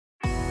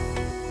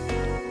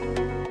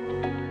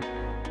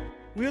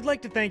We would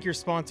like to thank your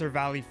sponsor,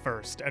 Valley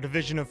First, a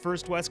division of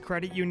First West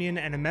Credit Union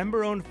and a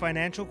member-owned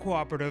financial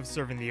cooperative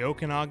serving the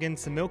Okanagan,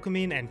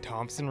 Similkameen, and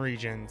Thompson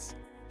regions.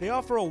 They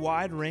offer a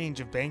wide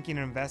range of banking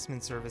and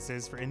investment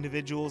services for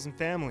individuals and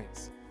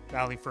families.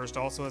 Valley First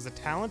also has a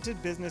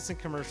talented business and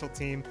commercial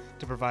team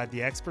to provide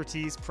the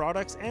expertise,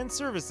 products, and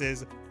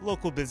services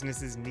local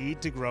businesses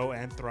need to grow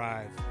and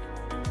thrive.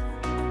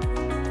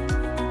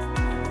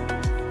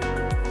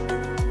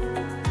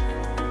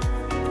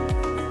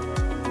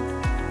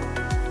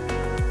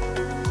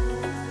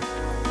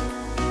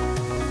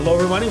 Hello,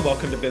 everyone, and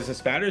welcome to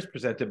Business Matters,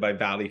 presented by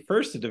Valley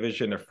First, a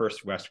division of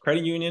First West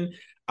Credit Union.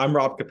 I'm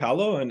Rob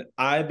Capello, and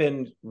I've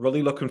been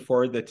really looking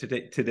forward to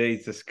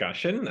today's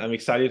discussion. I'm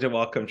excited to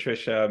welcome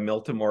Trisha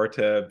Miltimore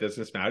to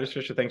Business Matters.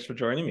 Trisha, thanks for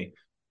joining me.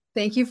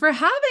 Thank you for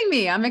having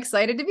me. I'm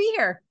excited to be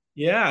here.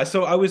 Yeah,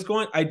 so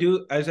I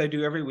do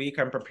every week,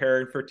 I'm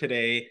preparing for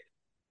today.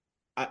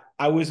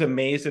 I was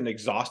amazed and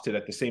exhausted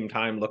at the same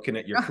time looking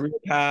at your career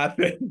path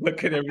and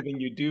looking at everything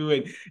you do.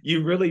 And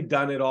you've really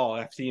done it all.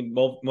 I've seen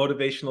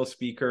motivational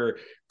speaker,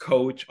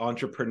 coach,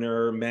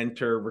 entrepreneur,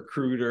 mentor,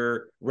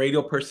 recruiter,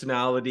 radio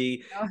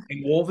personality.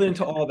 And woven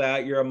into all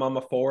that, you're a mom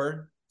of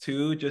four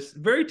too. Just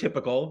very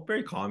typical,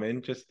 very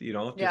common, just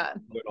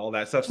all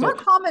that stuff. More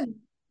common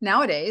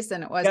nowadays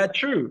than it was. Yeah,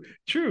 true.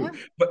 Yeah.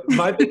 But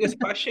my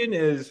biggest question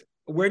is,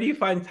 where do you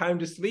find time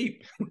to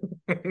sleep?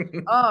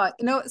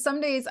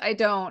 Some days I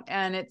don't.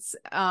 And it's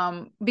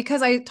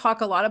because I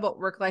talk a lot about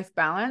work-life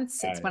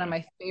balance. It's one of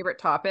my favorite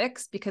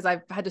topics because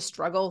I've had to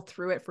struggle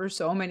through it for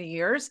so many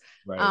years.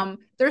 Right.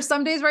 There's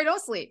some days where I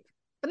don't sleep,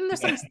 but then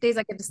there's some days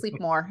I get to sleep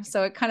more.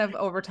 So it kind of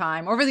over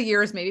the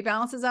years, maybe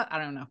balances out. I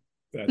don't know.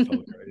 That's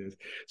hilarious.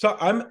 So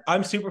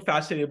I'm super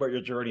fascinated about your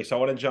journey. So I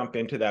want to jump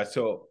into that.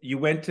 So you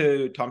went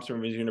to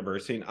Thompson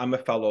University, and I'm a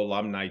fellow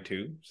alumni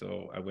too.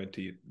 So I went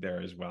to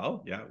there as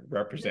well. Yeah,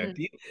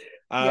 representing.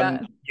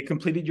 You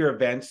completed your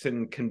events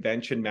and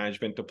convention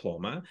management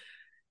diploma.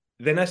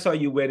 Then I saw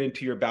you went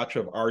into your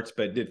Bachelor of Arts,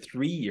 but did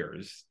 3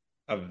 years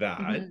of that.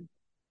 Mm-hmm.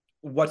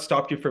 What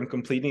stopped you from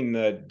completing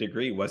the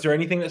degree? Was there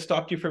anything that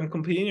stopped you from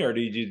completing, or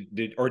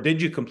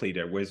did you complete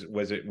it?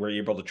 Were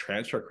you able to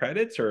transfer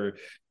credits or?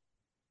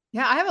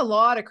 Yeah, I have a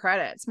lot of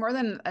credits, more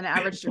than an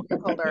average degree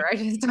holder. I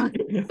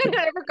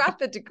never got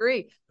the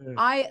degree.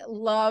 I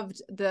loved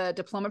the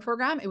diploma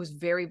program. It was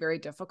very, very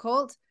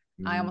difficult.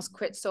 I almost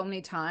quit so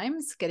many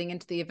times getting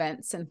into the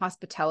events and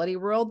hospitality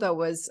world that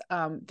was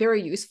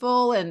very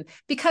useful. And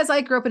because I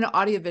grew up in an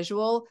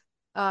audiovisual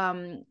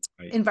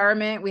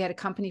environment, we had a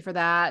company for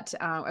that.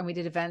 And we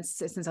did events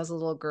since I was a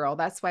little girl.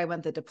 That's why I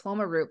went the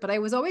diploma route. But I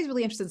was always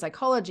really interested in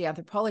psychology,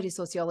 anthropology,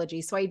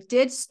 sociology. So I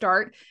did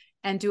start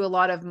and do a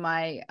lot of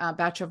my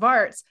Bachelor of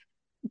Arts.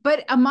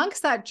 But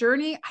amongst that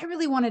journey, I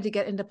really wanted to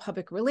get into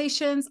public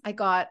relations. I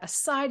got a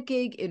side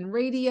gig in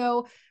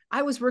radio.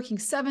 I was working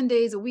 7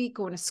 days a week,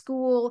 going to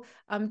school,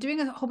 doing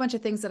a whole bunch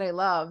of things that I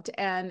loved.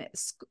 And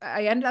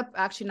I ended up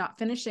actually not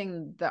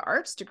finishing the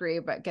arts degree,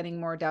 but getting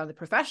more down the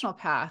professional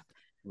path.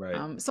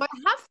 Right. So I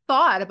have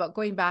thought about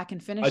going back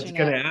and finishing. I was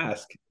going to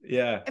ask.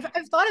 Yeah.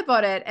 I've thought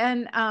about it,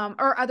 and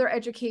or other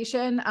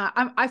education.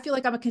 I feel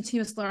like I'm a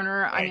continuous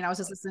learner. Right. I mean, I was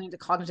just listening to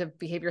cognitive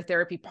behavior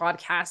therapy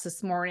podcasts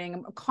this morning.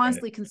 I'm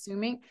constantly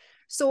consuming.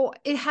 So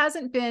it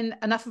hasn't been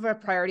enough of a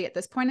priority at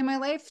this point in my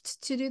life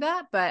to do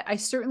that. But I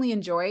certainly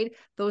enjoyed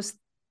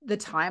the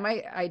time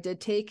I did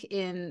take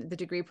in the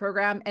degree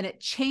program, and it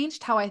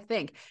changed how I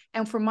think.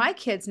 And for my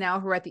kids now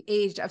who are at the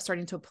age of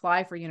starting to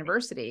apply for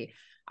university,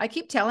 I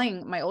keep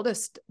telling my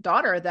oldest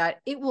daughter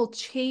that it will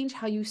change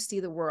how you see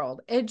the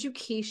world.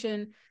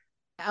 Education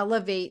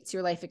elevates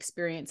your life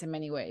experience in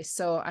many ways.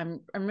 So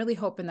I'm really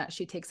hoping that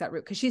she takes that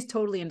route, because she's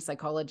totally in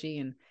psychology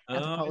and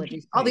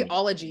anthropology, all the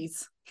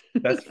ologies.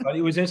 That's funny.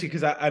 It was interesting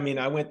because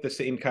I went the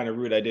same kind of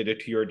route. I did a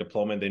 2-year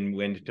diploma, then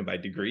went into my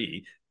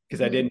degree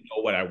because I didn't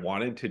know what I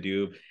wanted to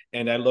do.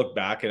 And I look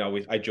back and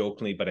I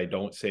jokingly, but I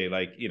don't say,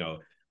 like,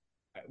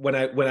 when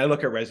I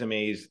look at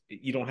resumes,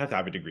 you don't have to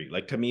have a degree.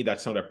 Like, to me,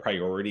 that's not a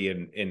priority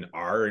in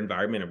our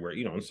environment, and where,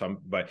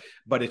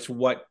 but it's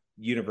what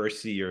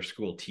university or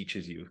school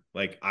teaches you.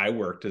 Like, I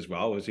worked as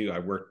well as you. I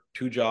worked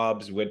 2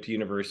 jobs, went to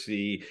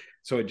university.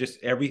 So it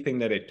just, everything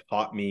that it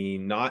taught me,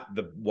 not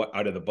what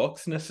out of the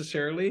books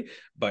necessarily,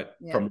 but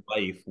from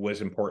life,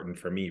 was important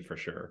for me for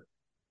sure.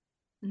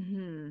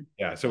 Mm-hmm.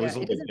 Yeah. So it was a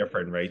little bit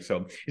different, right?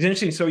 So it's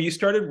interesting. So you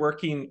started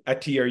working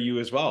at TRU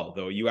as well,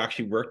 though. You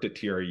actually worked at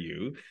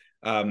TRU.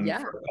 For a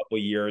couple of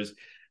years,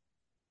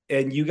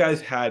 and you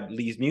guys had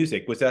Lee's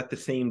Music. Was that the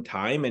same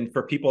time? And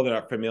for people that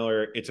are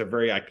familiar, it's a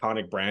very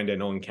iconic brand. I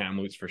know in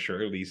Kamloops for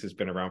sure. Lee's has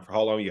been around for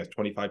how long? You guys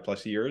 25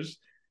 plus years?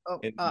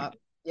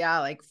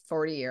 Like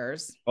 40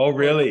 years. Oh,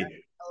 really? A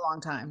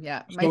long time.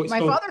 Yeah. My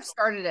father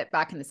started it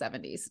back in the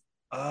 70s.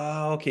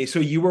 Oh, okay. So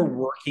you were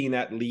working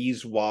at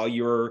Lee's while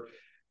you were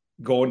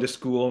going to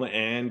school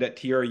and at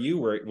TRU,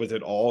 where was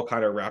it all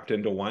kind of wrapped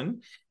into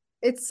one?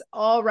 It's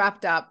all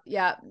wrapped up.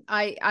 Yeah.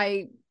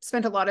 I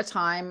spent a lot of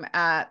time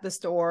at the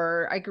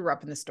store. I grew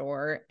up in the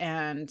store,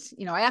 and,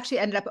 I actually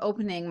ended up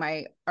opening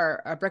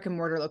our brick and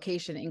mortar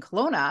location in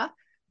Kelowna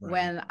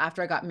when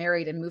after I got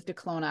married and moved to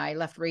Kelowna, I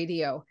left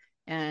radio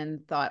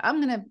and thought I'm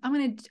gonna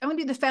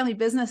do the family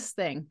business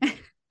thing.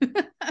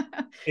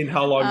 And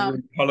how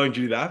long did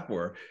you do that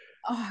for?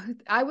 Oh,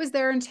 I was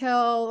there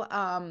until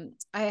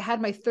I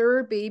had my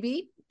third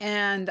baby,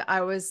 and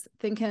I was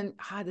thinking,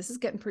 this is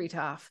getting pretty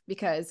tough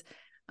because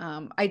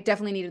I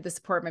definitely needed the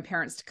support of my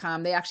parents to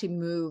come. They actually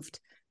moved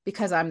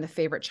because I'm the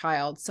favorite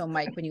child. So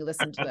Mike, when you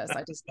listen to this,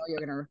 I just know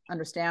you're going to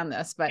understand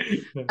this, but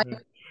I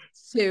moved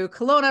to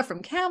Kelowna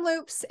from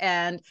Kamloops,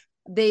 and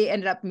they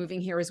ended up moving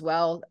here as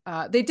well.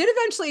 They did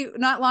eventually,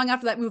 not long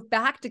after that, move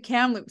back to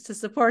Kamloops to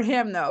support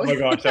him, though. Oh my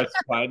gosh, that's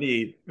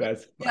funny.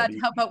 That's funny. Yeah, to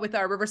help out with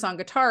our River Song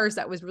guitars.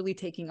 That was really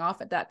taking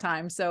off at that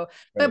time. So,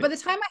 but by the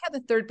time I had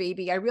the third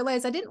baby, I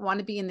realized I didn't want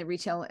to be in the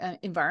retail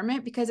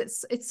environment because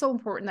it's so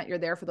important that you're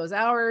there for those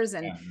hours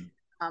and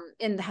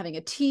in having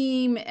a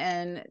team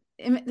and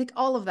like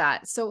all of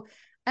that. So,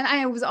 and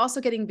I was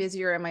also getting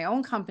busier in my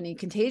own company,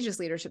 Contagious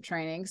leadership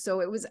training.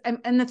 So it was,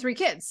 and the three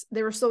kids,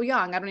 they were so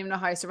young. I don't even know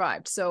how I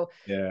survived. So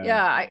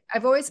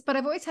I've always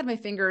had my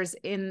fingers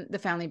in the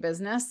family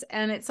business,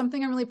 and it's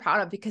something I'm really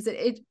proud of because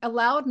it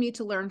allowed me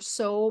to learn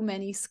so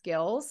many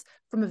skills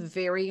from a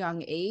very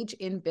young age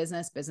in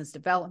business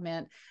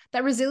development,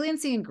 that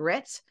resiliency and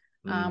grit,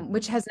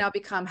 which has now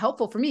become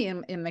helpful for me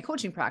in my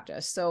coaching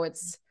practice. So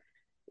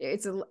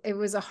it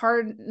was a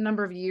hard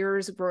number of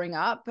years growing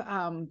up,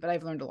 but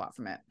I've learned a lot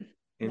from it.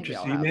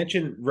 Interesting. You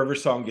mentioned River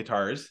Song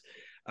guitars.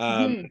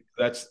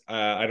 That's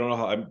I don't know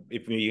how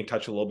if you can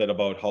touch a little bit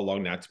about how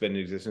long that's been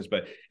in existence,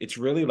 but it's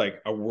really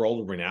like a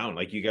world renowned.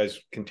 Like you guys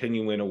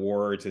continue to win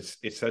awards.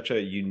 It's such a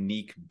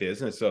unique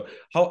business. So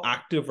how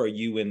active are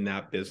you in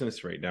that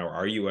business right now?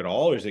 Are you at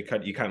all, or is it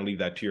you kind of leave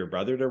that to your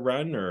brother to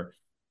run? Or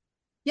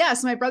yeah,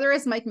 so my brother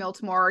is Mike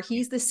Miltimore.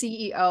 He's the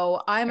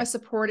CEO. I'm a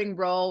supporting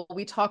role.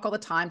 We talk all the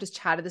time. Just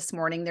chatted this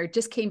morning. They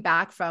just came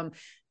back from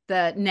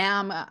the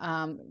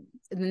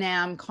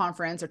NAM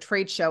conference or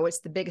trade show. It's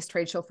the biggest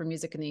trade show for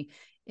music in the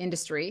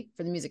industry,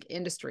 for the music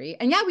industry.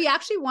 And yeah, we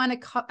actually won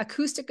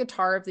acoustic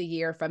guitar of the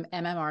year from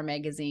MMR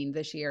magazine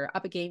this year,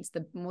 up against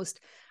the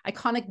most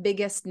iconic,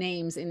 biggest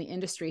names in the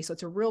industry. So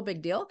it's a real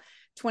big deal.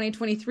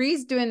 2023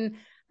 is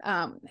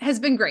has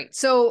been great.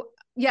 So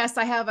yes,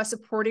 I have a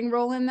supporting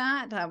role in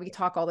that. We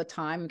talk all the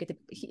time.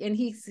 And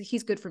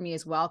he's good for me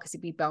as well because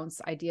we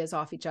bounce ideas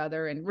off each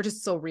other, and we're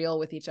just so real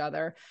with each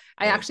other.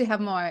 I actually have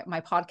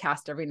my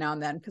podcast every now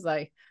and then because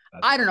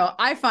I don't know.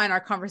 I find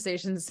our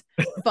conversations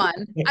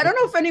fun. I don't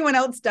know if anyone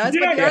else does,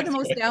 but they are the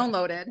most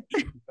downloaded.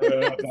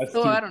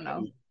 So I don't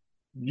know.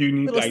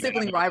 Unique little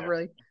sibling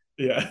rivalry.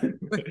 Yeah.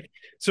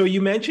 So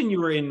you mentioned you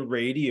were in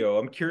radio.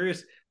 I'm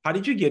curious, how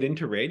did you get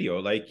into radio?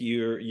 Like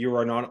you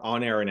were an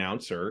on-air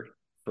announcer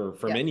for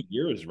many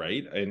years,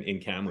 right?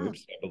 In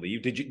Kamloops, I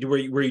believe.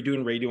 Were you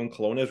doing radio in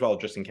Kelowna as well,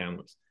 just in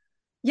Kamloops?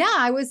 Yeah,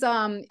 I was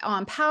on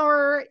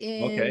Power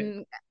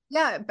in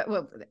yeah, but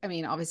well, I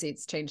mean, obviously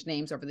it's changed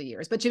names over the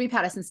years, but Jimmy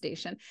Pattison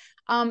Station.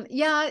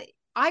 Yeah,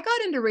 I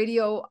got into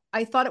radio.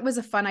 I thought it was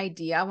a fun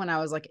idea when I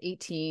was like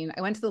 18.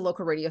 I went to the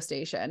local radio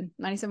station,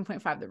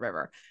 97.5 The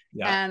River,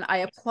 and I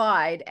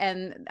applied,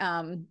 and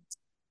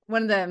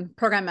one of the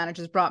program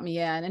managers brought me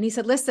in, and he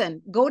said,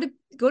 listen, go to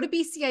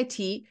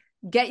BCIT,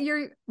 get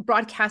your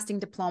broadcasting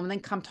diploma, and then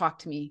come talk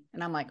to me.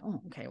 And I'm like,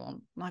 oh, okay, well,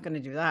 I'm not going to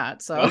do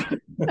that. So,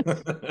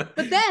 but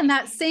then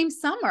that same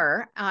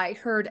summer, I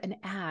heard an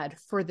ad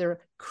for their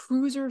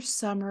cruiser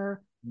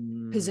summer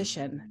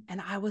position. And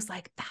I was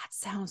like, that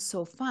sounds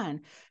so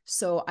fun.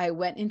 So I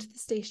went into the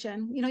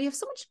station. You know, you have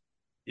so much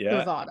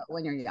bravado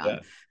when you're young.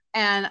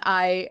 And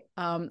I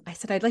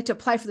said, I'd like to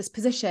apply for this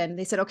position.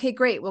 They said, okay,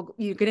 great. Well,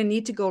 you're going to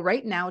need to go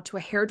right now to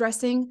a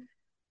hairdressing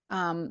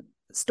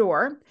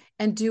store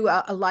and do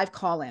a live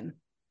call-in.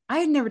 I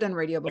had never done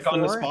radio before.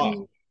 Like on the spot.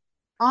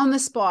 On the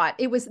spot.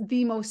 It was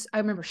the most, I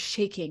remember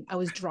shaking. I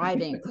was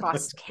driving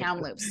across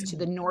Kamloops to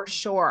the North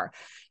Shore.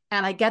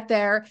 And I get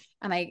there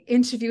and I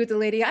interviewed the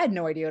lady. I had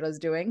no idea what I was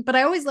doing, but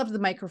I always loved the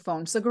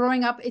microphone. So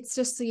growing up, it's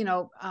just, you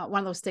know, one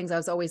of those things. I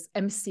was always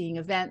emceeing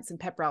events and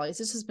pep rallies.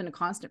 This has been a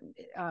constant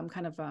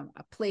kind of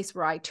a place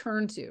where I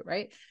turn to,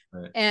 right?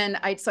 And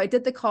so I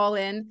did the call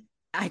in.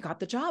 I got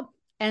the job.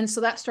 And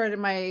so that started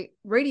my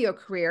radio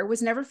career.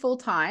 Was never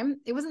full-time.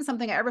 It wasn't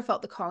something I ever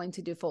felt the calling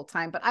to do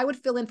full-time, but I would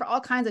fill in for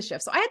all kinds of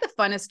shifts. So I had the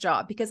funnest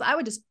job because I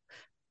would just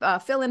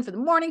fill in for the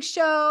morning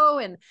show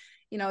and,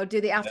 you know,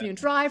 do the afternoon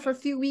drive for a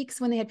few weeks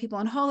when they had people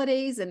on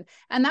holidays. And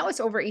that was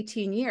over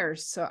 18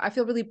 years. So I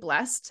feel really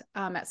blessed.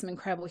 Met some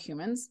incredible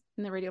humans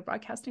in the radio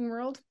broadcasting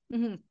world.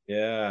 Mm-hmm.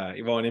 Yeah.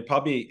 Well, and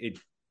it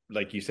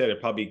like you said, it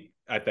probably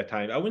at that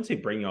time, I wouldn't say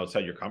bring you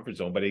outside your comfort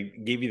zone, but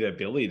it gave you the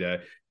ability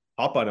to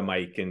hop on a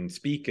mic and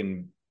speak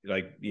and,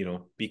 like, you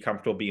know, be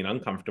comfortable being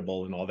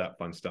uncomfortable and all that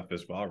fun stuff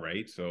as well,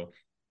 right? So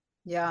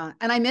yeah,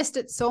 and I missed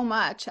it so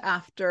much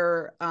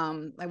after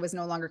I was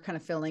no longer kind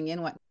of filling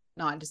in whatnot.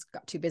 I just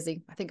got too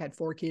busy. I think I had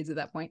 4 kids at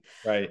that point,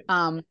 right?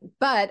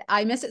 But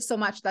I missed it so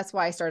much. That's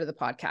why I started the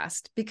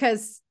podcast,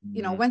 because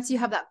you know, once you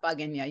have that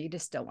bug in you, you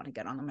just still want to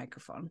get on the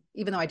microphone.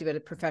 Even though I do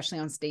it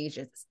professionally on stage,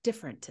 it's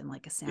different in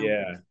like a sound.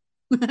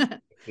 Yeah.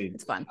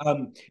 It's fun.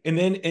 And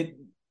then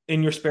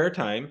in your spare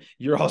time,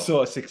 you're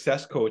also a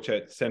success coach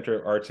at Center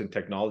of Arts and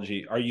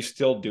Technology. Are you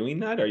still doing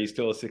that? Are you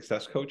still a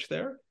success coach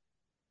there?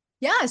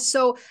 Yeah.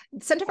 So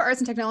Center for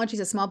Arts and Technology is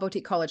a small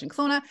boutique college in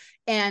Kelowna,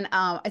 and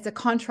it's a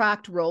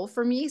contract role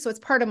for me. So it's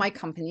part of my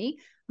company,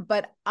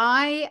 but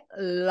I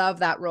love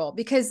that role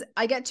because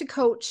I get to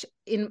coach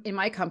in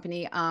my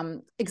company,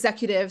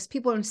 executives,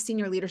 people in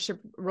senior leadership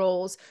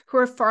roles who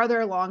are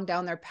farther along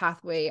down their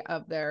pathway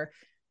of their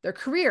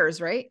careers,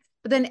 right?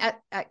 But then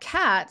at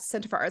CAT,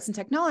 Center for Arts and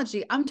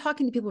Technology, I'm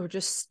talking to people who are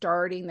just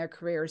starting their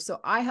careers. So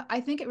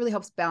I think it really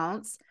helps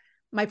balance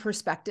my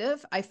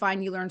perspective. I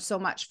find you learn so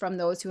much from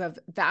those who have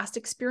vast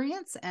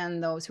experience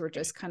and those who are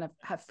just kind of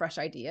have fresh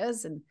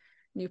ideas and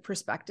new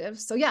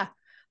perspectives. So yeah,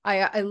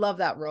 I love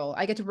that role.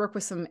 I get to work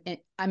with some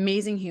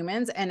amazing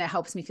humans, and it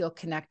helps me feel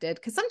connected.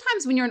 Because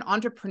sometimes when you're an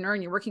entrepreneur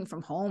and you're working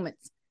from home, it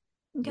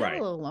can get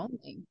a little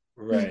lonely.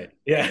 Right.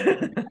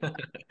 Yeah.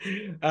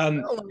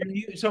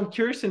 So I'm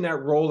curious in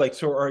that role, like,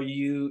 so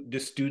do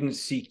students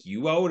seek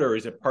you out, or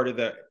is it part of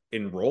the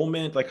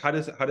enrollment? Like, how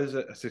does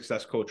a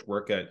success coach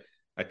work at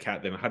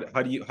CAT then?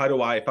 How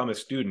do I, if I'm a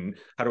student,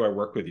 how do I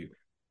work with you?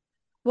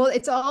 Well,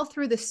 it's all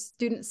through the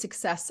student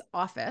success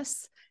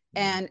office.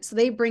 And so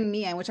they bring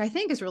me in, which I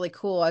think is really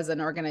cool as an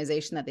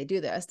organization that they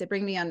do this. They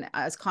bring me on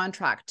as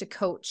contract to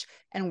coach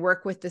and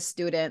work with the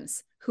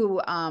students who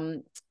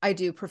I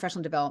do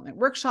professional development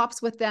workshops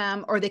with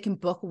them, or they can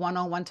book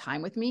one-on-one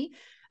time with me.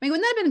 I mean,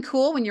 wouldn't that have been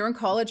cool when you're in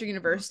college or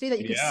university that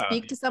you could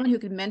speak to someone who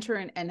could mentor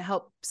and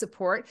help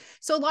support?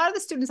 So a lot of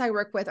the students I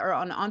work with are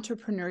on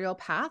entrepreneurial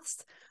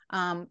paths.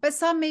 But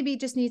some maybe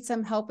just need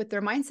some help with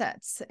their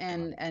mindsets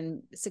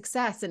and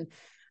success. And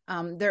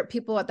there are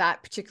people at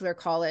that particular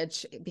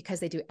college, because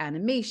they do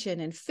animation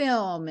and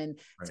film, and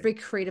it's a very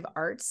creative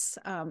arts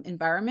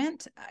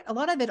environment. A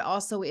lot of it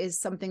also is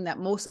something that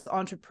most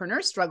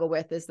entrepreneurs struggle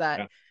with, is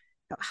that,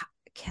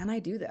 can I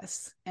do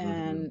this?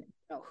 And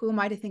who am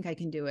I to think I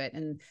can do it?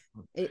 And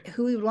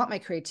who would want my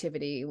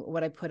creativity,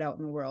 what I put out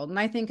in the world? And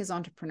I think as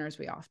entrepreneurs,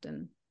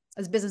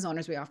 as business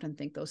owners, we often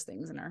think those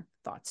things in our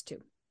thoughts too.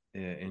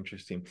 Yeah,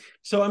 interesting.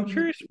 So I'm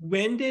curious,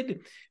 when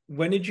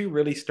did you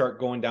really start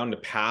going down the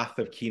path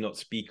of keynote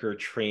speaker,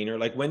 trainer?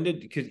 Like,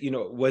 because,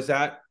 was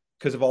that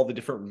because of all the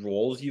different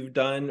roles you've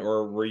done,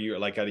 or were you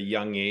like at a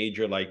young age,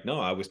 or like, no,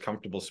 I was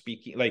comfortable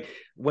speaking? Like,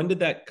 when did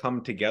that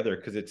come together?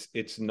 Because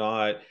it's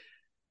not,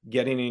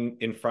 getting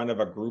in front of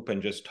a group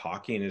and just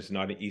talking is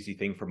not an easy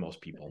thing for most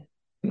people,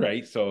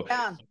 right? So,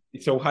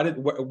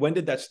 when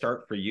did that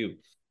start for you?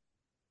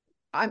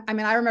 I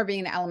mean, I remember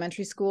being in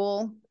elementary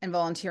school and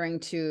volunteering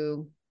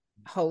to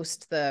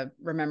host the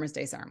Remembrance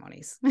Day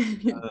ceremonies.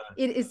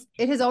 It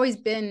has always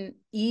been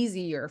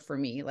easier for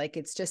me. Like,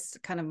 it's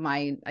just kind of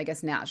my, I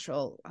guess,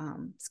 natural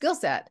skill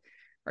set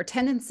or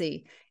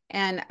tendency.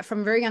 And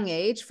from a very young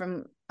age,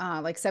 from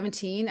like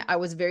 17, I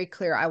was very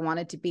clear I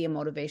wanted to be a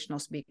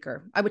motivational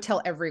speaker. I would tell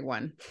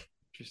everyone.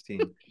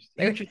 Interesting.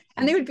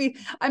 And they would be,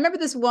 I remember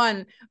this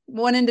one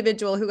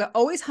individual who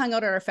always hung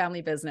out at our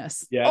family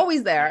business,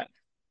 always there.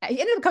 He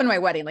ended up coming to my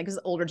wedding, like, this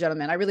older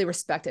gentleman. I really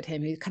respected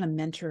him. He's kind of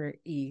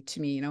mentor-y to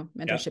me,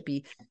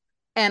 mentorship-y.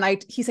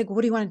 And he said,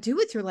 what do you want to do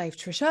with your life,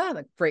 Trisha?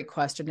 Like, great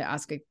question to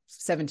ask a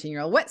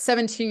 17-year-old. What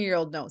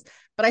 17-year-old knows?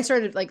 But I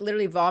started like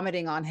literally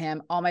vomiting on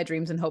him, all my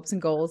dreams and hopes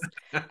and goals.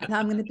 And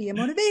I'm going to be a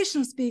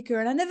motivational speaker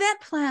and an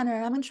event planner.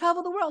 And I'm going to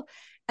travel the world.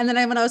 And then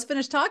when I was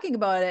finished talking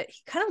about it,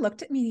 he kind of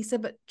looked at me and he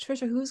said, but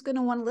Trisha, who's going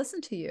to want to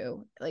listen to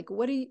you? Like,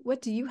 what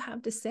do you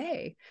have to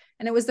say?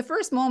 And it was the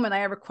first moment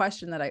I ever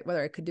questioned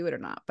whether I could do it or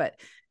not. But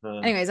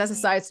anyways, that's a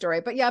side story.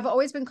 But yeah, I've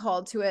always been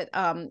called to it.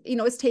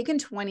 It's taken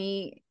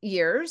 20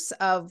 years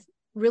of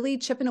really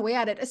chipping away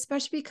at it,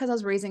 especially because I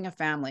was raising a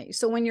family.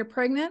 So when you're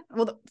pregnant,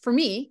 well, for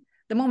me,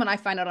 the moment I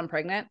find out I'm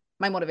pregnant,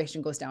 my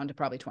motivation goes down to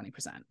probably 20%.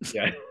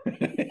 Yeah.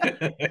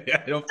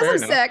 I'm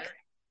sick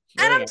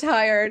and I'm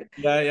tired.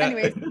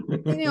 Anyways,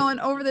 and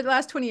over the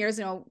last 20 years,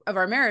 of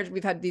our marriage,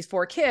 we've had these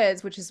 4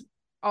 kids, which is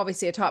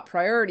obviously a top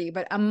priority.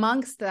 But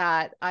amongst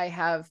that, I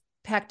have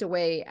pecked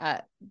away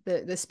at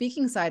the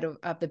speaking side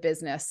of the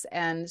business.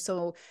 And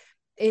so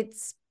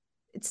it's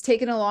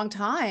taken a long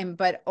time,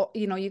 but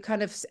you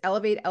kind of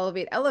elevate.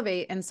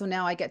 And so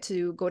now I get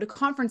to go to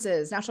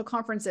conferences, national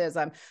conferences.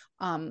 I'm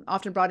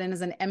often brought in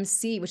as an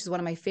MC, which is one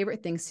of my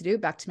favorite things to do,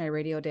 back to my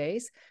radio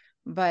days.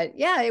 But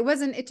yeah,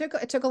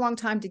 it took a long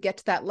time to get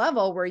to that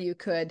level where you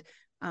could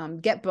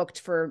get booked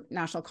for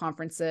national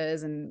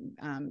conferences and,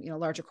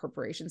 larger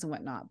corporations and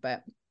whatnot.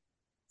 But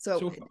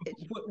so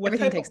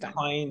everything takes time.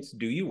 Clients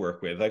do you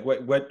work with? Like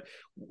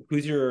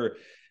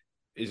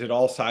is it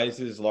all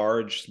sizes,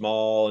 large,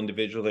 small,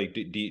 individual? Like,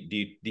 do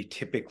you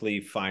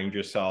typically find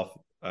yourself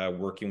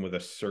working with a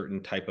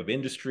certain type of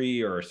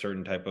industry or a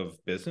certain type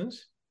of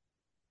business?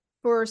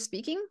 For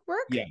speaking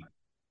work? Yeah.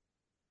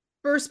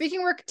 For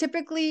speaking work,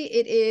 typically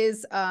it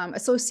is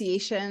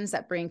associations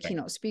that bring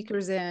keynote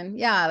speakers in.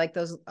 Yeah, like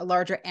those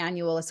larger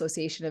annual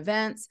association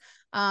events.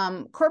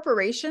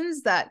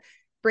 Corporations that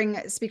bring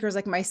speakers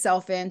like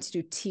myself in to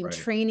do team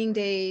training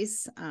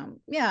days.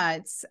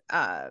 It's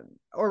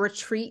or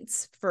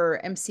retreats for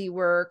MC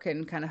work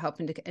and kind of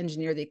helping to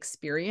engineer the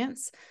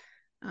experience.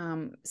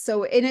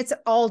 So, and it's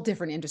all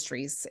different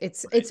industries.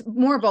 It's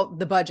more about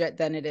the budget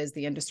than it is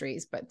the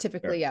industries, but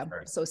typically,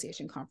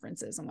 association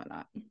conferences and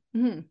whatnot.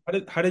 Mm-hmm.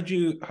 How did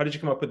you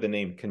come up with the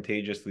name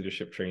Contagious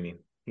Leadership Training?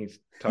 He's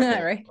talking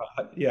right.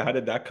 How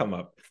did that come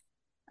up?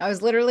 I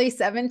was literally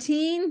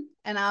 17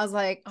 and I was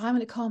like, oh, I'm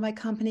going to call my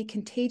company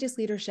Contagious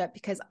Leadership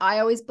because I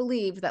always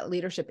believed that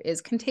leadership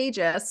is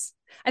contagious.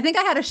 I think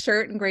I had a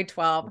shirt in grade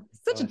 12,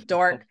 such a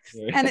dork.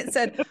 And it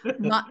said,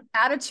 my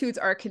attitudes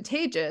are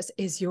contagious.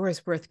 Is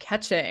yours worth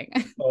catching?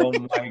 Oh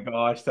my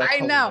gosh. That's I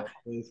know.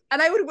 hilarious.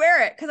 And I would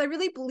wear it because I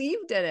really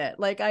believed in it.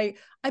 Like I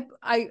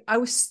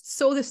was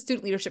so the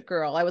student leadership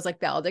girl. I was like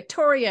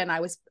valedictorian.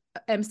 I was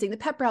emceeing the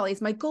pep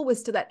rallies. My goal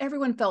was to that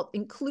everyone felt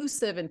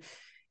inclusive and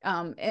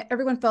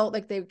everyone felt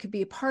like they could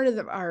be a part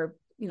of our,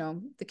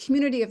 the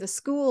community of the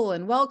school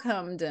and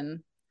welcomed.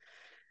 And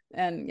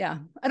yeah,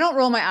 I don't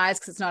roll my eyes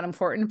because it's not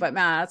important, but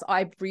man,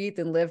 I breathed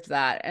and lived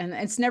that. And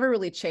it's never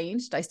really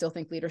changed. I still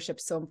think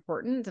leadership's so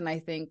important. And I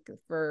think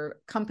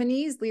for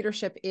companies,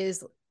 leadership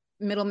is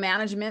middle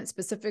management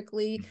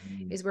specifically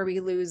is where we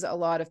lose a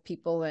lot of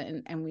people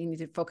and we need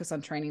to focus on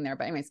training there.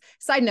 But anyways,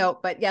 side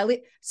note, but yeah,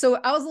 so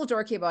I was a little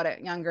dorky about it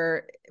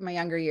my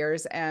younger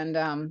years. And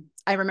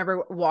I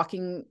remember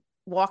walking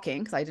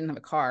because I didn't have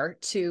a car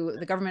to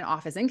the government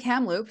office in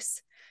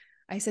Kamloops.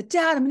 I said,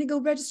 Dad, I'm going to go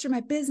register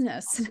my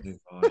business.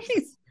 Oh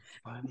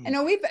I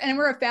know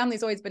we're a family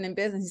who's always been in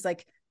business. He's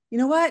like, you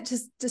know what?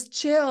 Just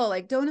chill.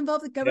 Like, don't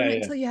involve the government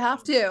until you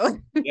have to.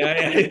 I'm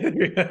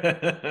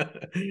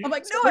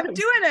like, no, I'm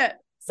doing it.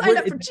 Signed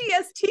up for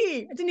GST.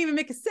 I didn't even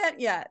make a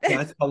cent yet.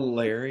 That's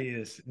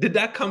hilarious. Did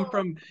that come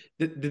from,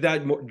 did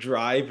that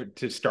drive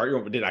to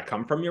start did that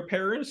come from your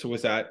parents? Or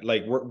was that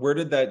like, where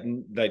did that,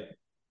 like,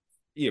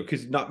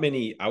 because I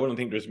don't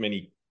think there's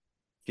many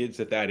kids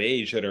at that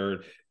age that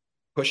are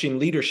pushing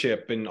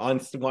leadership and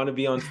want to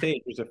be on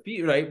stage. There's a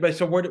few, right? But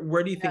so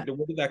where do you think,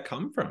 where did that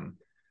come from?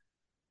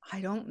 I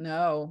don't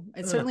know.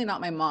 It's certainly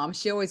not my mom.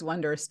 She always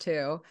wonders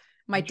too.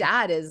 My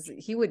dad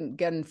he wouldn't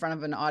get in front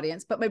of an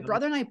audience, but my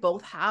brother and I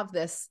both have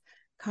this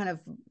kind of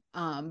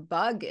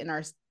bug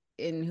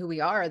in who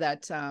we are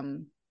that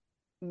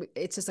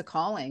it's just a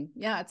calling.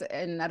 Yeah.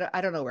 And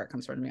I don't know where it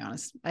comes from, to be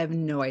honest. I have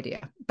no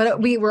idea,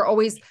 but we were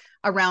always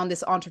around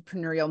this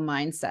entrepreneurial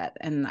mindset.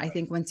 And I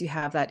think once you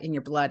have that in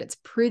your blood, it's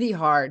pretty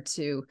hard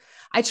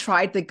I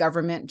tried the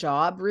government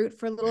job route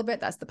for a little bit.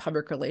 That's the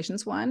public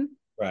relations one.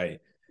 Right.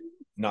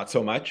 Not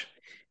so much.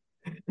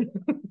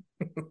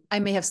 I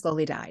may have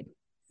slowly died.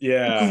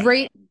 Yeah.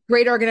 Great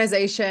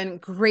organization,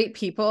 great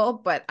people,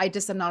 but I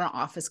just am not an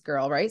office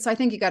girl, right? So I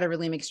think you got to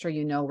really make sure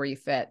you know where you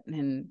fit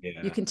and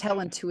you can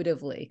tell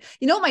intuitively.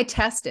 You know what my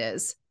test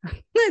is?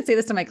 I say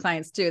this to my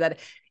clients too, that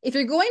if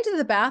you're going to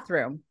the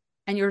bathroom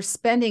and you're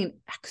spending an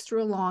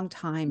extra long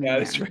time in there,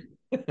 that's right.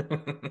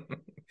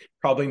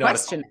 Probably not.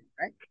 Question it,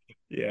 right?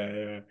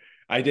 Yeah.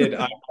 I did.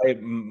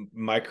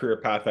 My career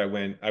path,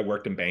 I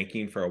worked in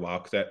banking for a while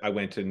because I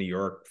went to New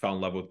York, fell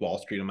in love with Wall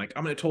Street. I'm like,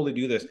 I'm going to totally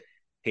do this.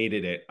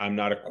 Hated it. I'm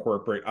not a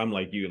corporate. I'm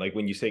like you. Like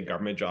when you say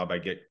government job, I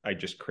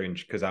just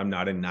cringe because I'm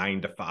not a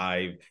 9 to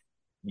 5.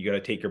 You got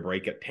to take your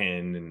break at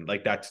 10. And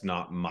like, that's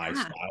not my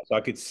style. So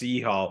I could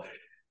see how,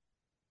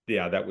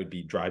 that would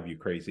drive you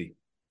crazy.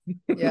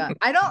 Yeah.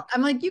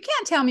 I'm like, you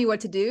can't tell me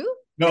what to do.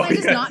 Can I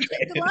just not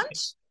take the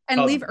lunch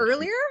and leave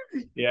earlier?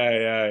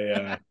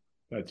 Yeah.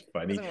 That's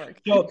funny.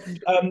 So,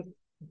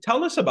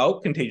 tell us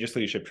about Contagious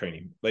Leadership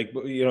Training. Like,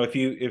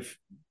 if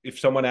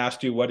someone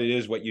asked you what it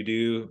is, what you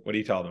do, what do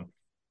you tell them?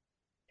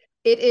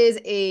 It is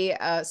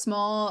a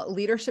small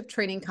leadership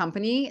training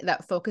company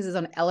that focuses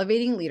on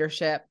elevating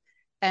leadership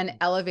and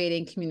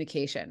elevating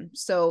communication.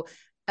 So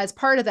as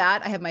part of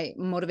that, I have my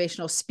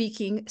motivational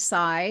speaking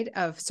side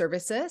of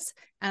services.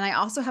 And I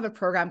also have a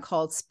program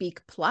called Speak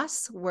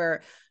Plus,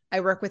 where I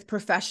work with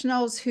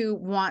professionals who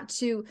want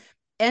to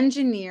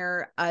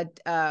engineer a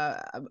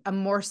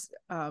more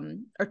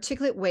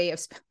articulate way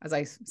of, as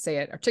I say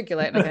it,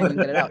 articulate, I can't even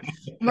get it out,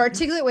 more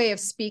articulate way of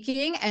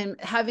speaking and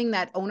having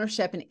that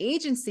ownership and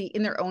agency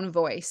in their own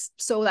voice.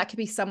 So that could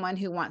be someone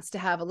who wants to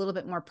have a little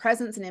bit more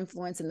presence and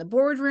influence in the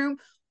boardroom,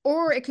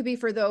 or it could be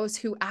for those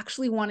who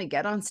actually want to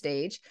get on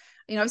stage.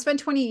 I've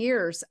spent 20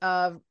 years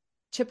of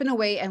chipping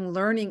away and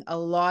learning a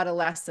lot of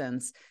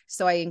lessons.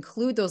 So I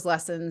include those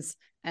lessons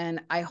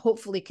and I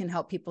hopefully can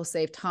help people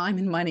save time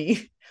and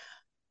money.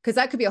 Because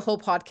that could be a whole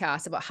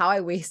podcast about how I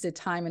wasted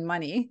time and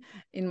money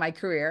in my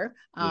career,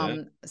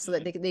 so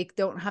that they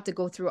don't have to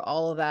go through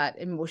all of that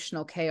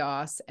emotional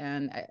chaos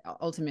and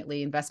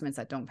ultimately investments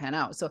that don't pan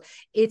out. So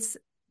it's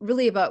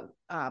really about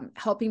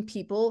helping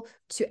people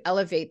to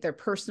elevate their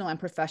personal and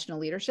professional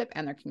leadership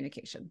and their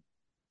communication.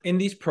 In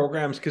these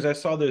programs, because I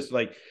saw this,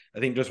 like, I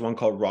think there's one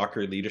called Rock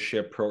Your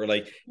Leadership Program.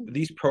 Like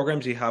these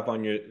programs you have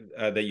on your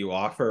that you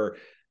offer,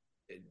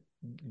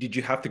 did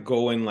you have to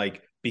go and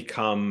like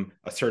become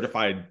a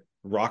certified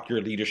Rock Your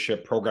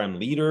Leadership program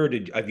leader?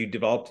 Have you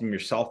developed them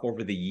yourself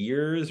over the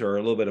years, or a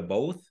little bit of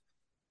both?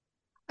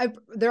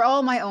 They're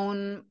all my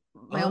own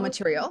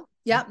material.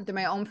 Yeah, they're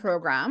my own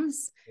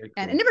programs. Cool.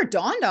 And it never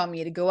dawned on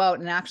me to go out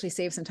and actually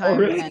save some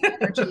time and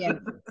energy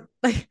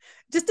Like,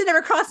 just did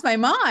never cross my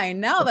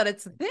mind. Now that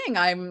it's a thing,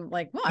 I'm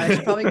like, well, I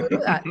should probably go do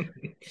that.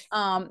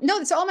 No,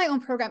 it's all my own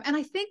program. And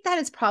I think that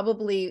is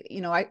probably,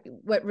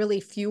 what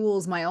really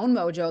fuels my own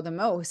mojo the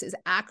most is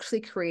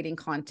actually creating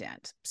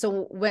content.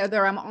 So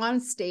whether I'm on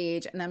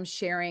stage and I'm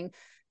sharing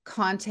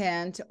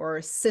content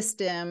or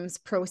systems,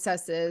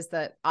 processes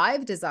that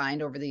I've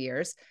designed over the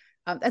years,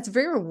 that's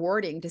very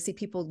rewarding to see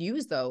people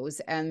use those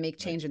and make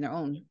change in their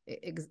own,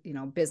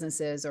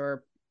 businesses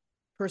or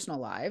personal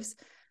lives.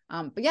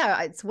 But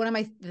yeah, it's one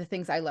of the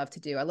things I love to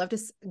do. I love to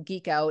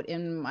geek out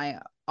in my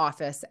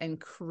office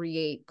and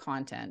create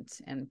content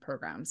and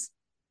programs.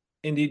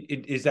 And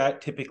is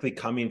that typically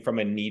coming from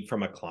a need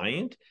from a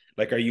client?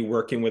 Like, are you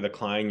working with a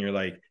client? You're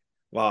like,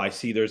 wow, I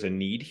see there's a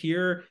need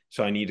here,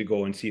 so I need to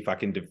go and see if I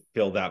can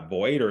fill that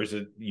void. Or is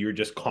it you're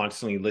just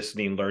constantly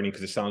listening, learning?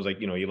 Because it sounds like,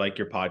 you like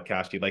your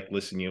podcast, you like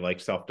listening, you like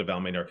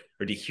self-development, or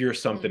do you hear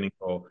something and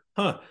go,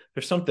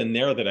 there's something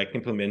there that I can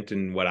implement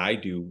in what I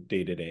do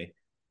day to day?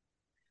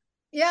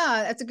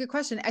 Yeah, that's a good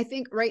question. I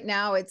think right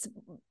now it's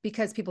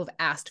because people have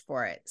asked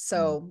for it.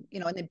 So,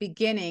 in the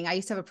beginning, I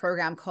used to have a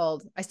program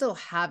called, I still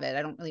have it.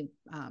 I don't really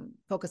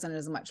focus on it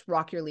as much.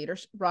 Rock Your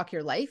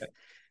Life. Okay.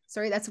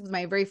 Sorry, that's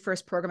my very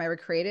first program I ever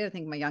created. I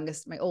think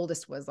my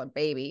oldest was a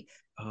baby.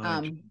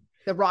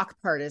 The rock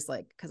part is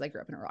like, because I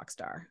grew up in a rock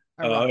star.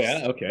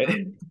 Yeah.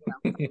 Okay.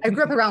 I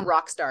grew up around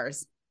rock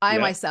stars. I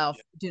myself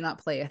do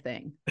not play a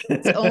thing.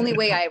 It's the only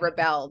way I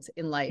rebelled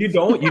in life. You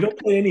don't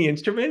play any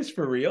instruments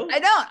for real? I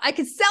don't. I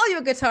can sell you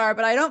a guitar,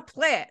 but I don't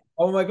play it.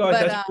 Oh my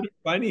gosh, that's pretty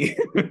funny.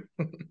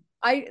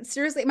 I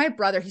seriously, my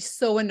brother, he's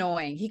so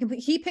annoying.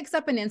 He picks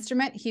up an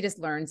instrument, he just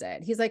learns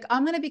it. He's like,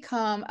 I'm going to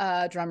become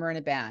a drummer in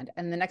a band.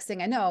 And the next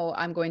thing I know,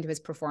 I'm going to his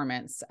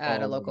performance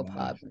at a local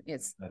pub.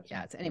 It's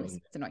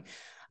annoying.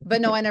 But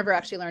no, I never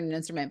actually learned an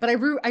instrument, but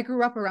I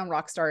grew up around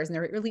rock stars and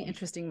they're really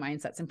interesting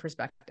mindsets and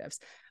perspectives.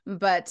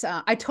 But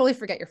I totally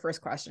forget your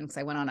first question because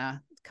I went on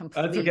a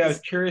complete. That's okay. I was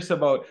curious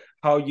about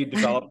how you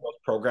develop those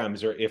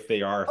programs, or if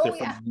they're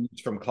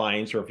from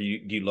clients, or do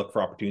you look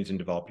for opportunities and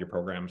develop your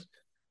programs?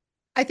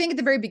 I think at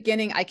the very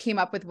beginning, I came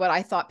up with what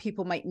I thought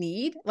people might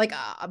need,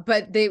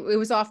 but it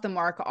was off the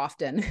mark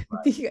often.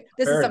 Right.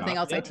 This is something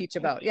else I teach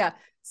about. Yeah.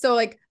 So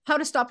like how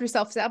to stop your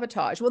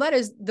self-sabotage. Well, that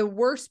is the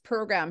worst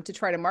program to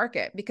try to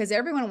market because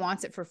everyone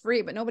wants it for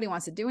free, but nobody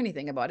wants to do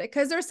anything about it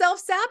because they're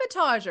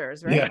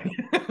self-sabotagers, right?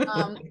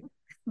 Yeah.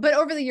 But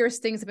over the years,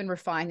 things have been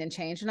refined and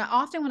changed. And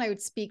often when I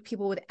would speak,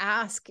 people would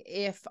ask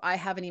if I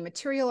have any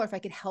material or if I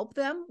could help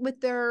them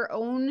with their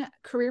own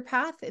career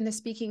path in the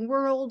speaking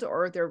world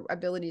or their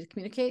ability to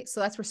communicate. So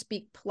that's where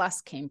Speak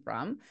Plus came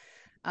from.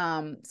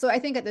 So I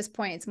think at this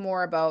point, it's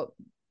more about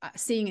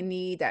seeing a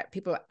need that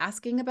people are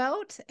asking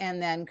about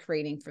and then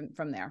creating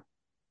from there.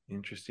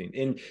 Interesting.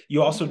 And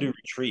you also do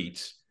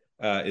retreats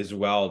as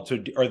well.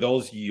 So are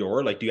those do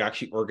you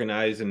actually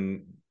organize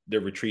and the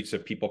retreats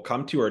that people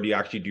come to, or do you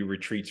actually do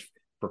retreats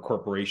for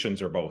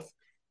corporations or both?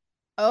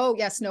 Oh,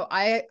 yes. No,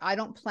 I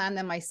don't plan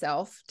them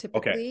myself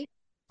typically. Okay.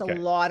 It's a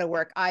lot of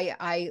work.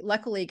 I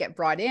luckily get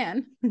brought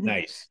in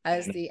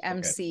as the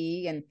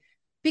MC. And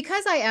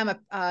because I am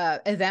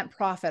a event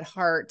prof at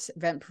heart,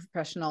 event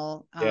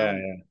professional,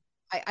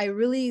 I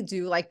really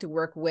do like to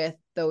work with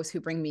those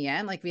who bring me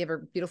in. Like we have a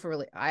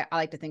beautiful, I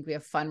like to think we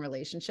have fun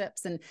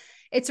relationships. And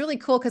it's really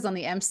cool because on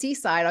the MC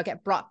side, I'll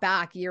get brought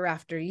back year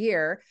after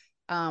year.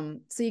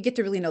 So you get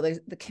to really know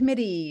the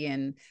committee.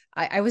 And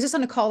I was just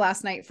on a call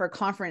last night for a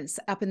conference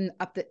up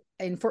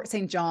in Fort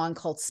St. John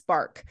called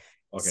Spark.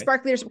 Okay.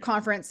 Spark Leadership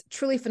Conference,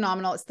 truly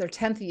phenomenal. It's their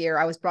 10th year.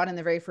 I was brought in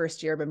the very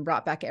first year, been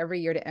brought back every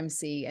year to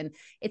MC. And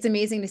it's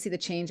amazing to see the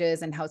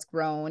changes and how it's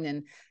grown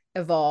and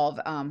evolve.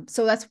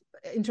 So that's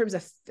in terms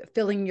of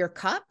filling your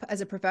cup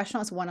as a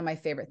professional. It's one of my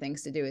favorite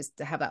things to do is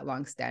to have that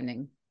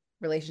long-standing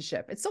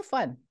relationship. It's so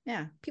fun.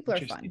 Yeah. People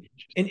are fun.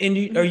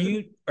 And are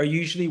you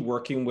usually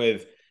working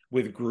with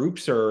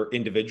groups or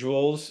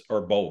individuals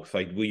or both?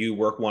 Like, will you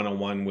work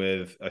one-on-one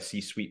with a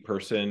C-suite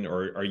person,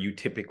 or are you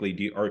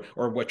typically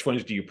or which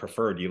ones do you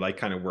prefer? Do you like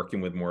kind of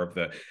working with more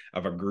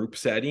of a group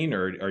setting,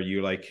 or are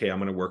you like, hey, I'm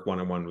going to work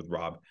one-on-one with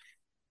Rob?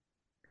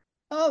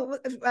 Oh,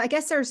 I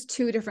guess there's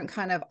two different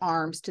kind of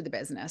arms to the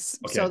business.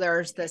 Okay. So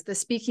there's the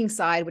speaking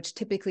side, which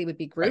typically would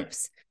be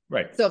groups.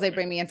 Right. So if they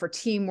bring me in for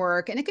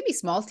teamwork, and it could be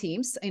small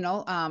teams,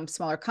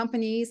 smaller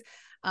companies.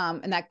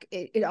 And that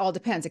it all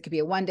depends. It could be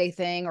a one-day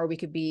thing, or we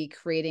could be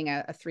creating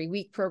a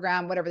 3-week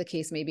program, whatever the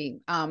case may be.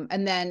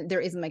 And then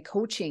there is my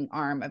coaching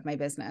arm of my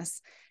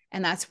business.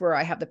 And that's where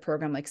I have the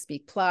program like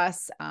Speak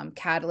Plus,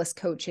 Catalyst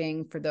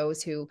coaching for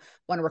those who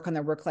want to work on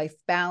their work-life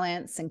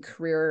balance and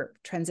career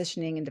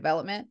transitioning and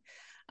development.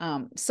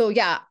 So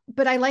yeah,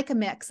 but I like a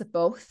mix of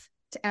both.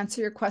 To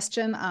answer your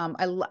question,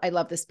 I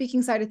love the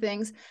speaking side of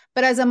things,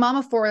 but as a mom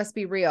of 4, let's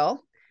be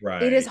real,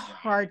 it is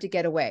hard to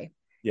get away.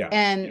 Yeah.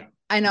 And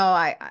I know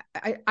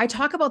I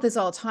talk about this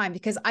all the time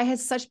because I had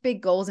such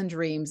big goals and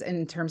dreams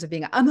in terms of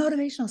being a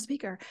motivational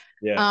speaker.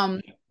 Yeah.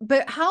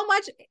 But how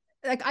much,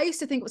 like I used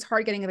to think it was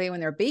hard getting away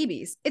when they're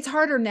babies. It's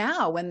harder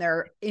now when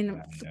they're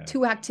in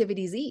 2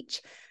 activities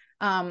each.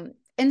 And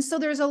And so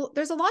there's a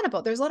lot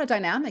of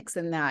dynamics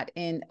in that,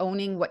 in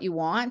owning what you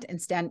want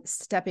and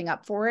stepping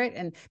up for it.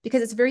 And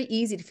because it's very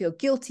easy to feel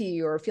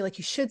guilty or feel like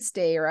you should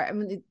stay, or I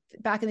mean,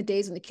 back in the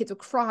days when the kids would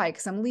cry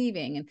because I'm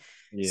leaving.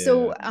 And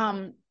so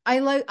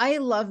I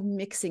love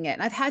mixing it,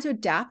 and I've had to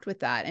adapt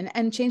with that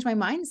and change my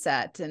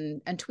mindset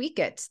and tweak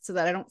it so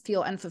that I don't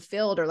feel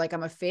unfulfilled or like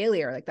I'm a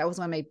failure. Like that was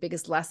one of my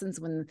biggest lessons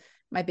when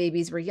my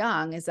babies were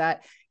young, is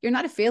that you're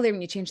not a failure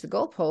when you change the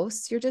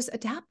goalposts, you're just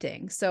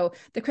adapting. So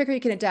the quicker you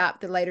can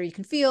adapt, the lighter you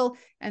can feel,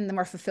 and the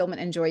more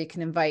fulfillment and joy you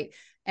can invite.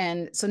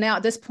 And so now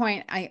at this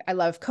point, I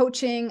love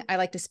coaching. I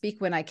like to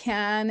speak when I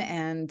can,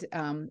 and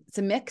it's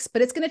a mix,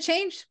 but it's going to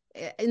change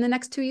in the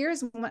next 2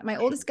 years when my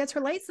oldest gets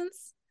her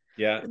license.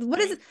 Yeah. What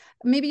is it?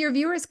 Maybe your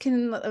viewers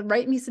can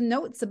write me some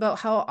notes about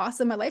how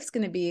awesome my life's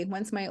going to be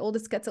once my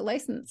oldest gets a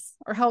license,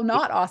 or how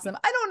not awesome.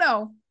 I don't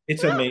know.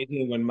 It's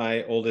amazing when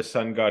my oldest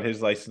son got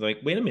his license. Like,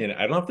 wait a minute,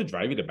 I don't have to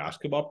drive you to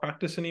basketball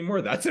practice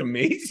anymore. That's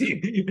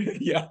amazing.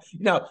 Yeah.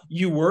 Now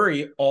you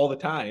worry all the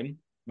time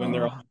when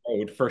they're on the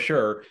road, for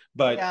sure,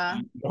 but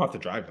you don't have to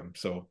drive them.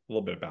 So a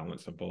little bit of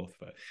balance of both.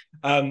 But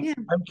I'm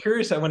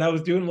curious. When I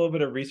was doing a little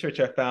bit of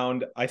research,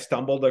 I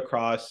stumbled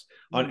across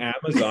on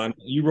Amazon.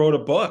 You wrote a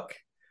book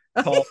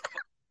called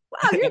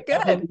Wow, you're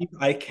good.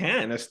 I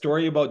Can, a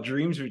story about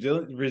dreams,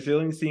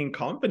 resiliency, and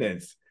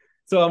confidence.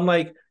 So I'm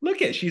like, look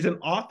she's an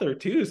author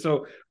too.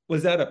 So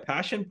was that a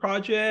passion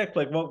project?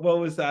 Like what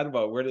was that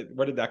about? Where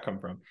did that come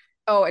from?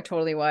 Oh, it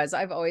totally was.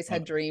 I've always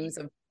had dreams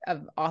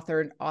of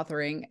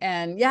authoring.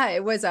 And yeah,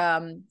 it was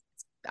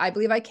I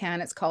Believe I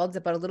Can. It's called. It's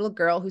about a little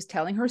girl who's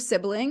telling her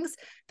siblings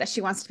that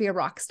she wants to be a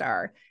rock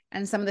star,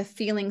 and some of the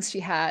feelings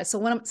she has.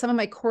 So some of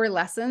my core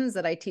lessons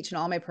that I teach in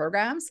all my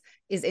programs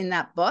is in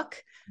that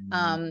book.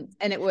 And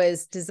it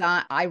was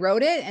designed, I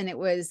wrote it, and it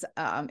was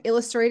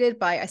illustrated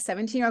by a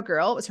 17-year-old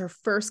girl. It was her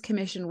first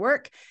commissioned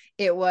work.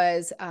 It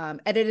was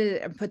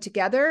edited and put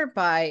together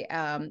by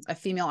a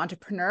female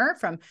entrepreneur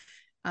from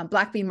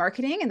Black Bee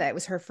Marketing, and that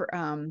was her for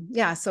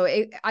so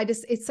it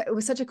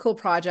was such a cool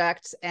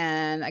project,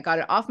 and I got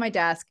it off my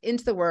desk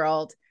into the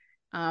world.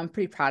 I'm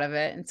pretty proud of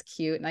it, and it's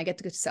cute, and I get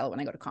to go sell it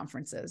when I go to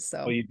conferences.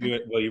 So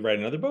will you write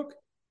another book?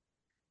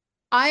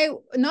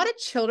 Not a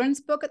children's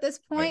book at this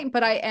point,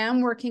 but I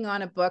am working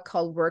on a book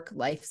called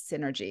Work-Life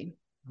Synergy.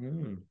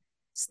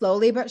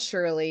 Slowly but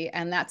surely.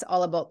 And that's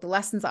all about the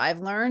lessons I've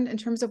learned in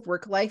terms of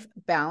work-life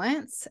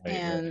balance,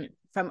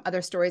 from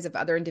other stories of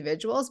other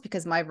individuals,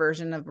 because my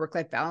version of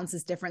work-life balance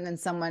is different than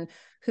someone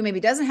who maybe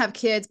doesn't have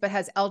kids, but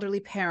has elderly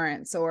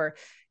parents, or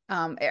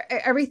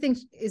everything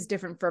is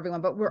different for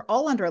everyone, but we're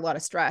all under a lot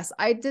of stress.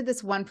 I did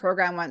this one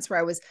program once where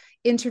I was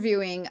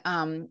interviewing,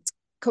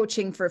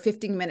 coaching for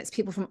 15 minutes,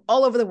 people from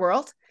all over the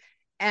world.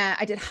 And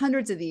I did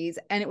hundreds of these,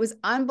 and it was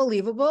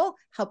unbelievable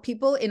how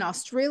people in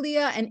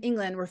Australia and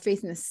England were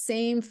facing the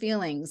same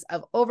feelings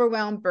of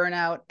overwhelm,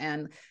 burnout,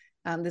 and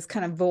this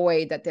kind of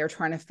void that they're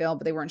trying to fill,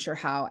 but they weren't sure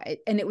how.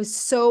 And it was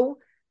so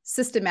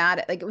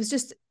systematic. Like, it was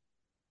just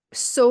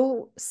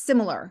so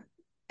similar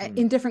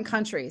in different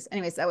countries.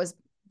 Anyways, that was a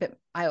bit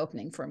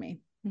eye-opening for me.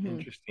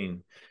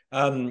 Interesting.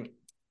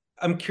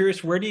 I'm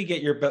curious, where do you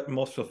get your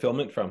most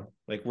fulfillment from?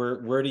 Like,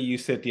 where do you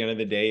sit at the end of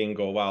the day and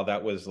go, wow,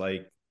 that was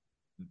like,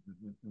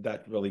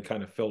 that really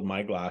kind of filled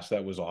my glass.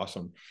 That was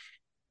awesome.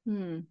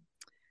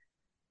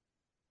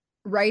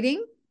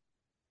 Writing.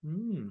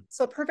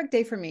 So a perfect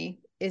day for me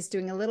is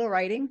doing a little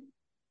writing,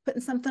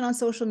 putting something on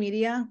social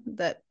media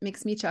that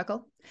makes me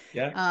chuckle.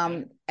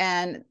 And,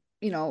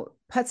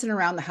 putzing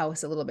around the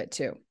house a little bit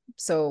too.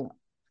 So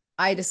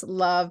I just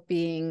love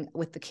being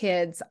with the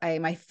kids.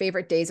 My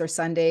favorite days are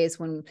Sundays,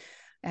 when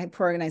I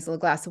organize a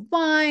little glass of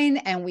wine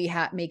and we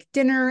make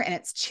dinner, and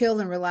it's chill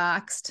and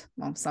relaxed.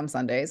 Well, some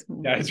Sundays,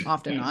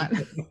 often not.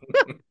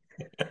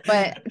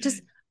 But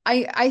just,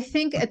 I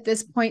think at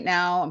this point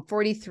now, I'm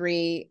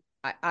 43.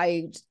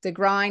 The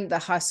grind, the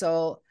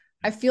hustle,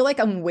 I feel like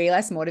I'm way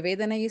less motivated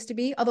than I used to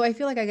be, although I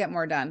feel like I get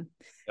more done.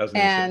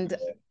 And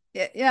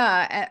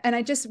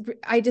I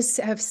just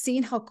have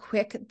seen how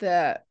quick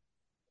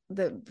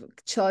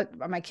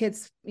my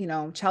kids,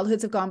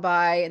 childhoods have gone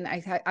by, and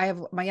I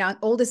have my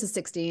oldest is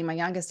 16, my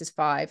youngest is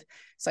 5.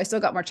 So I still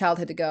got more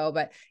childhood to go,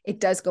 but it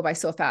does go by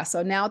so fast.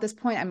 So now at this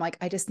point, I'm like,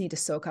 I just need to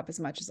soak up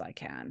as much as I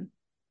can,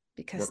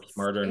 because work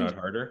smarter, not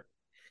harder.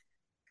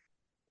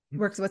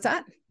 What's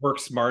that? Work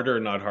smarter,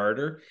 not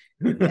harder.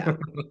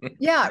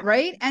 Yeah.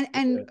 Right.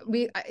 And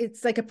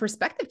it's like a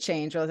perspective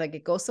change. I was like,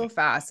 it goes so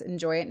fast,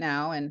 enjoy it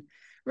now. And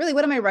really,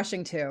 what am I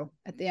rushing to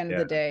at the end of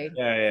the day?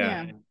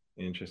 Yeah.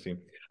 Interesting.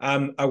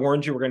 I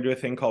warned you we're going to do a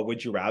thing called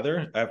Would You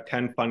Rather. I have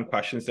 10 fun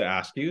questions to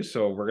ask you.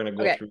 So we're going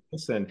to go through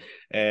this, and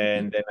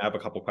then I have a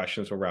couple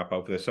questions. We'll wrap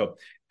up with this. So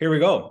here we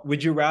go.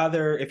 Would you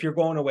rather, if you're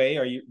going away,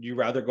 do you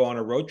rather go on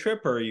a road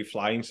trip, or are you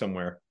flying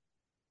somewhere?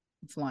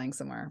 Flying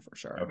somewhere for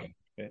sure. Okay.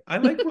 I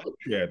like road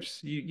trips.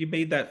 You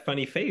made that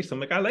funny face. I'm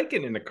like, I like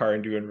getting in the car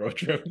and doing road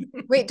trips.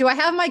 Wait, do I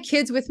have my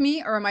kids with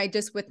me, or am I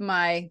just with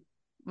my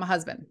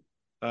husband?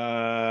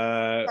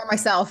 Or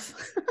myself?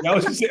 I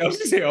was gonna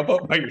say, how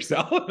about by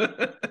yourself?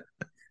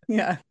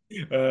 Yeah.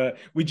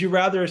 Would you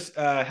rather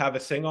have a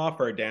sing off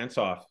or a dance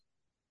off?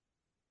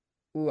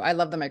 Ooh, I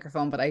love the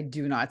microphone, but I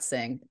do not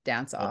sing.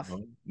 Dance off.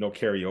 No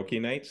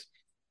karaoke nights.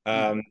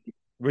 No.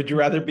 Would you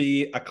rather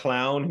be a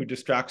clown who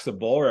distracts the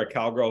bull or a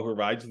cowgirl who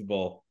rides the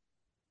bull?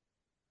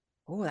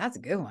 Oh, that's a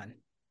good one.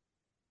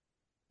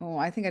 Oh,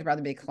 I think I'd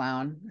rather be a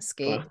clown, Clown.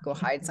 escape, go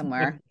hide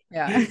somewhere.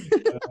 Yeah.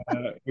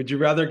 Would you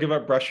rather give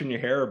up brushing your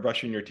hair or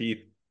brushing your teeth?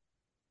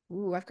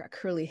 Ooh, I've got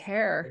curly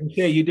hair.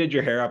 Yeah, you did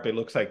your hair up. It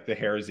looks like the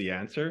hair is the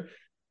answer.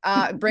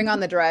 Bring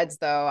on the dreads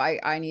though.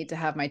 I need to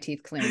have my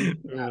teeth clean.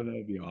 Yeah. Oh,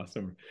 that'd be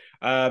awesome.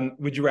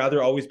 Would you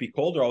rather always be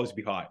cold or always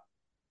be hot?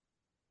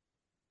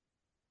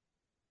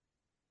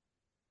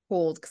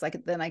 Cold, because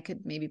I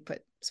could maybe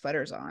put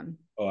sweaters on.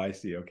 Oh, I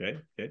see. Okay.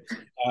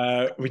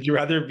 Okay. Would you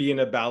rather be in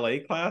a ballet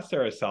class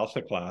or a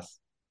salsa class?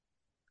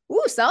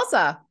 Ooh,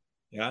 salsa.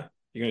 Yeah.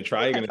 You're gonna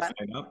try, you're gonna Fun.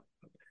 sign up.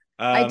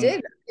 I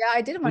did. Yeah,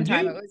 I did it one Did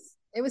time. you?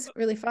 It was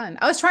really fun.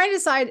 I was trying to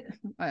decide.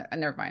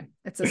 Never mind.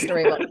 It's a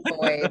story about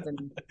boys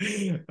and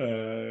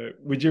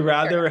Would you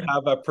rather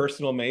have a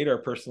personal maid or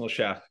a personal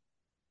chef?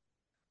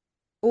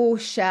 oh,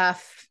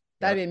 chef.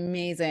 Yeah. That'd be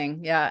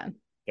amazing. Yeah.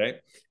 Okay.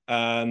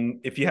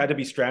 If you had to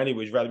be stranded,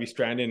 would you rather be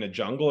stranded in a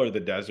jungle or the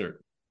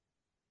desert?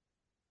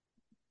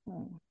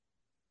 Oh,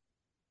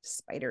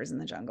 spiders in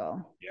the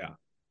jungle. Yeah.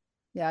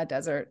 Yeah,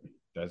 desert.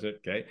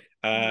 Desert. Okay.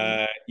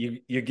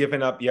 You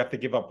giving up, you have to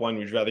give up one.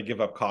 Would you rather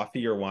give up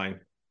coffee or wine?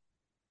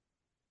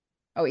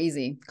 Oh,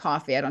 easy.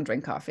 Coffee. I don't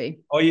drink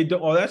coffee. Oh, you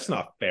don't. Oh, that's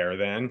not fair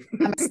then.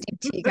 I'm a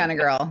steamed tea kind of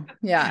girl.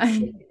 Yeah.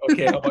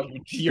 Okay, how about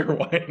your tea or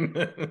wine?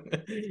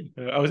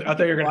 I thought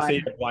you were gonna say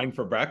you had wine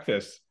for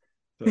breakfast.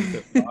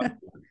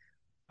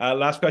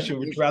 Last question.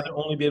 Would you rather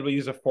only be able to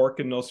use a fork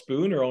and no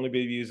spoon, or only be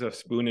able to use a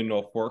spoon and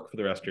no fork for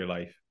the rest of your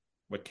life?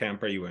 What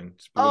camp are you in?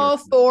 Spoon Oh,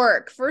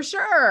 fork for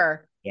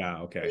sure.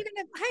 Yeah, okay.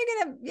 How you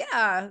gonna,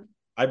 yeah.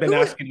 I've been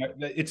asking,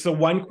 it's the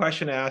one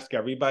question I ask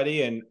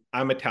everybody, and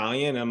I'm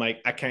Italian. I'm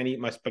like, I can't eat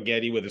my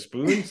spaghetti with a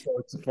spoon, so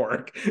it's a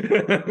fork.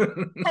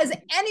 Has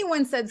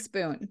anyone said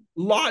spoon?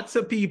 Lots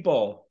of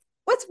people.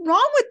 What's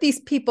wrong with these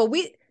people?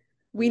 We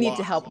need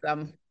to help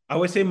them. I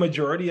would say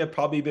majority have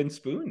probably been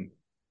spoon.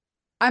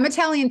 I'm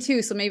Italian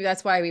too, so maybe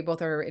that's why we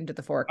both are into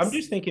the forks. I'm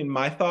just thinking,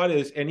 my thought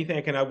is anything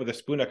I can have with a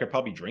spoon, I could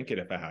probably drink it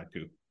if I had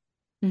to.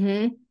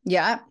 Mm-hmm.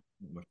 Yeah.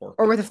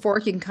 Or with a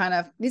fork, you can kind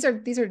of, these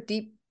are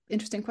deep,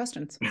 interesting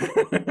questions.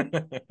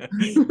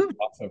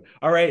 Awesome.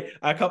 All right.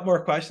 A couple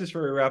more questions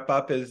for we wrap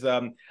up is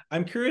I'm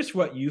curious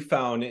what you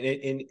found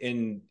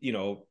in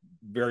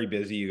very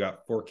busy. You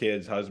got 4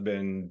 kids,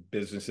 husband,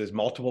 businesses,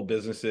 multiple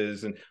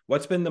businesses. And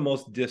what's been the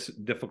most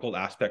difficult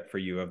aspect for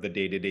you of the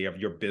day-to-day of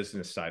your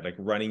business side, like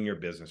running your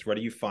business? What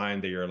do you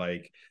find that you're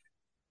like,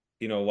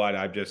 you know what,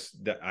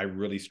 I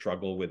really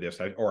struggle with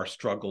this, or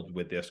struggled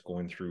with this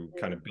going through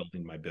kind of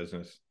building my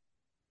business?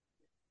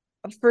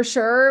 For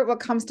sure, what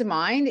comes to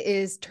mind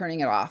is turning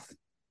it off.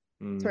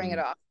 Turning it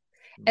off.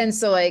 And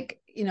so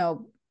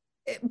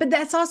but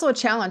that's also a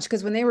challenge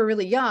because when they were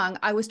really young,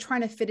 I was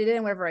trying to fit it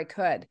in wherever I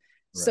could.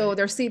 So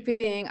they're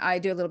sleeping, I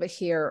do a little bit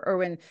here. Or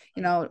when,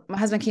 my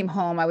husband came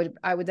home,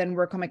 I would then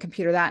work on my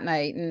computer that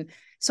night. And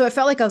so I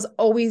felt like I was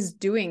always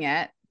doing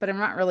it, but I'm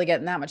not really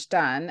getting that much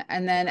done.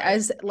 And then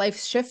as life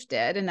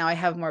shifted and now I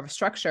have more of a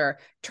structure,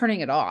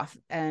 turning it off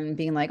and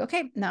being like,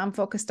 okay, now I'm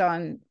focused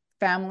on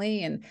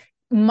family, and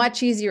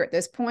much easier at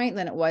this point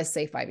than it was,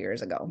 say, 5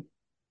 years ago.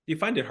 Do you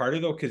find it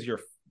harder though, because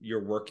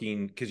you're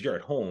working, because you're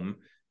at home,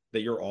 that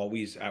you're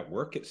always at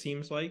work, it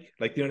seems like,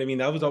 you know what I mean?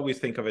 I was always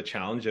think of a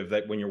challenge of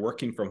that when you're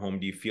working from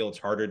home, do you feel it's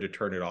harder to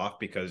turn it off?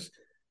 Because,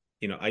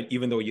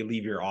 even though you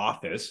leave your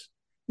office,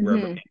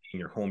 wherever in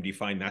your home, do you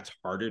find that's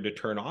harder to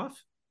turn off?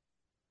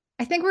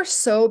 I think we're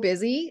so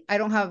busy. I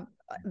don't have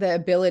the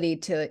ability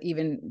to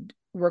even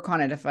work on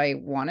it if I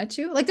wanted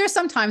to. Like there's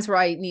some times where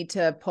I need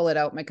to pull it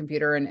out my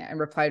computer and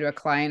reply to a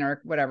client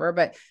or whatever,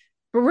 but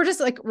we're just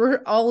like,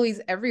 we're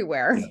always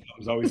everywhere. Yeah,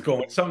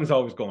 something's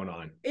always going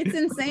on. It's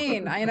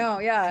insane. I know.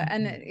 Yeah.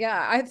 And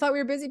yeah, I thought we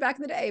were busy back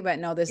in the day, but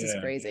no, this is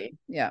crazy.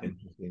 Yeah.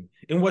 Interesting.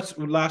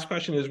 And last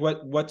question is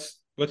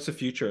what's the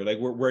future? Like,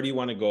 where do you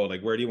want to go?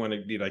 Like, where do you want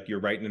to be? Like, you're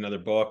writing another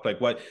book. Like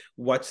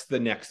what's the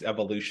next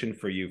evolution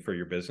for you, for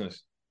your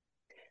business?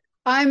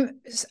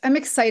 I'm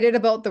excited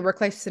about the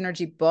work-life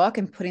synergy book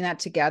and putting that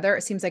together.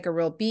 It seems like a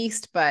real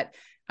beast, but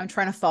I'm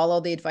trying to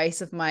follow the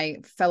advice of my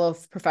fellow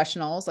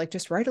professionals, like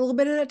just write a little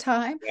bit at a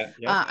time.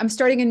 I'm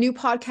starting a new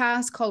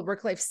podcast called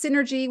Work-Life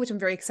Synergy, which I'm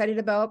very excited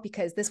about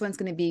because this one's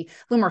going to be a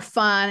little more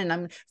fun. And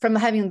I'm from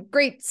having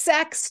great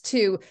sex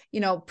to,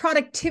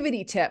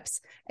 productivity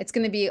tips. It's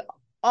going to be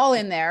all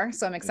in there.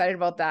 So I'm excited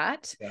about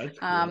that. That's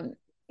cool.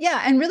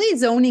 Yeah. And really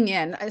zoning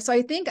in. So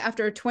I think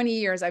after 20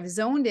 years, I've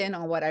zoned in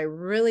on what I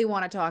really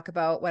want to talk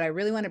about, what I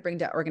really want to bring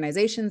to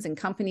organizations and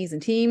companies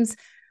and teams.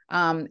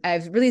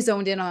 I've really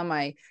zoned in on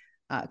my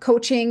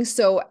coaching.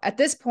 So at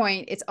this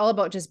point, it's all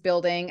about just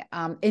building,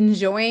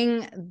 enjoying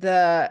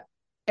the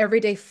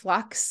everyday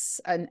flux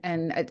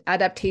and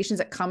adaptations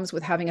that comes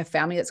with having a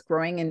family that's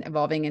growing and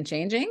evolving and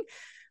changing.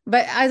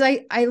 But as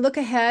I look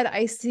ahead,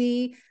 I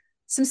see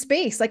some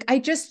space. Like I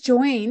just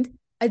joined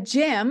a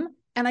gym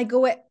and I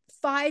go at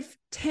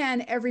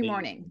 5:10 every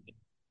morning.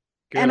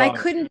 And I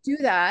couldn't do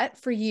that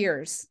for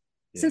years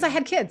since I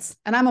had kids,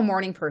 and I'm a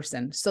morning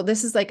person. So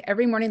this is like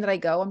every morning that I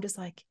go, I'm just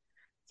like,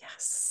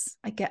 yes,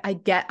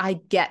 I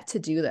get to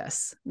do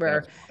this.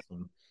 Where,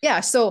 yeah.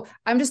 So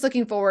I'm just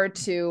looking forward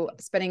to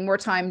spending more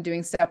time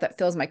doing stuff that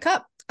fills my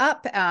cup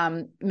up,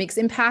 makes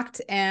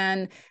impact,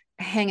 and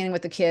hanging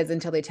with the kids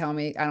until they tell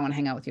me I don't want to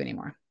hang out with you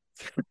anymore.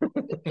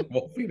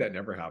 Hopefully that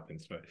never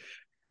happens, but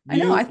I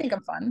know, I think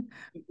I'm fun.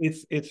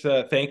 It's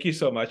thank you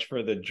so much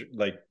for the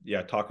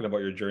talking about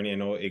your journey. I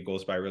know it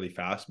goes by really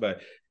fast,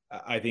 but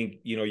I think,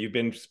 you know, you've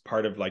been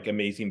part of like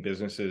amazing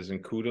businesses,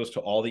 and kudos to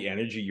all the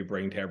energy you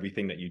bring to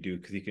everything that you do,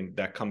 because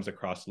that comes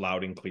across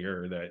loud and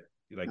clear that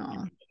like you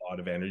bring a lot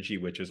of energy,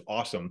 which is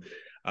awesome.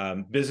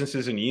 Business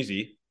isn't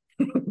easy,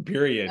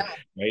 period.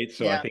 Right.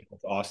 So I think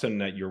it's awesome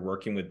that you're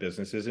working with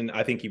businesses, and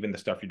I think even the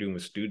stuff you're doing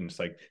with students,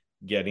 like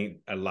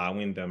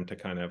allowing them to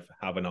kind of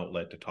have an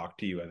outlet to talk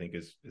to you, I think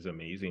is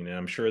amazing. And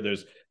I'm sure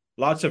there's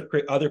lots of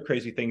other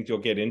crazy things you'll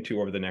get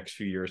into over the next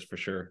few years for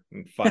sure.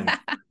 And fun.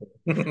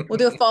 We'll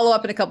do a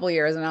follow-up in a couple of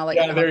years, and I'll let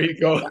you know. There you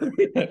go.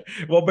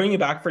 We'll bring you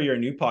back for your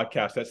new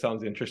podcast. That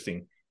sounds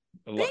interesting.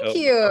 Thank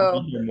you.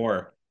 I'll hear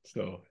more.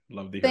 So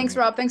love to hear. Thanks,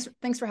 more. Rob. Thanks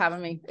for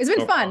having me. It's been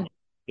fun. Problem.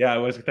 Yeah, it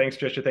was. Thanks,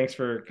 Trisha. Thanks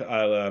for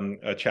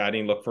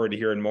chatting. Look forward to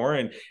hearing more.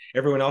 And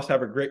everyone else,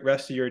 have a great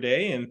rest of your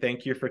day. And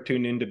thank you for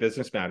tuning into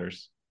Business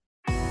Matters.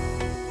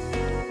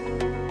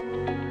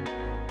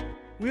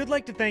 We would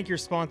like to thank your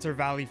sponsor,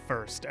 Valley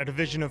First, a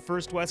division of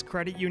First West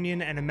Credit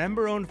Union and a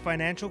member-owned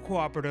financial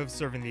cooperative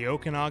serving the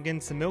Okanagan,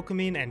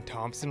 Similkameen, and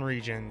Thompson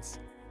regions.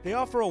 They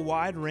offer a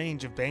wide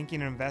range of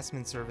banking and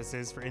investment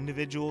services for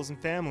individuals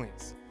and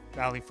families.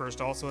 Valley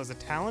First also has a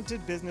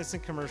talented business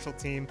and commercial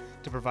team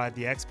to provide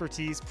the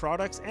expertise,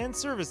 products, and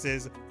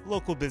services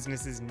local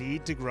businesses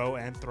need to grow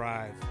and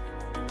thrive.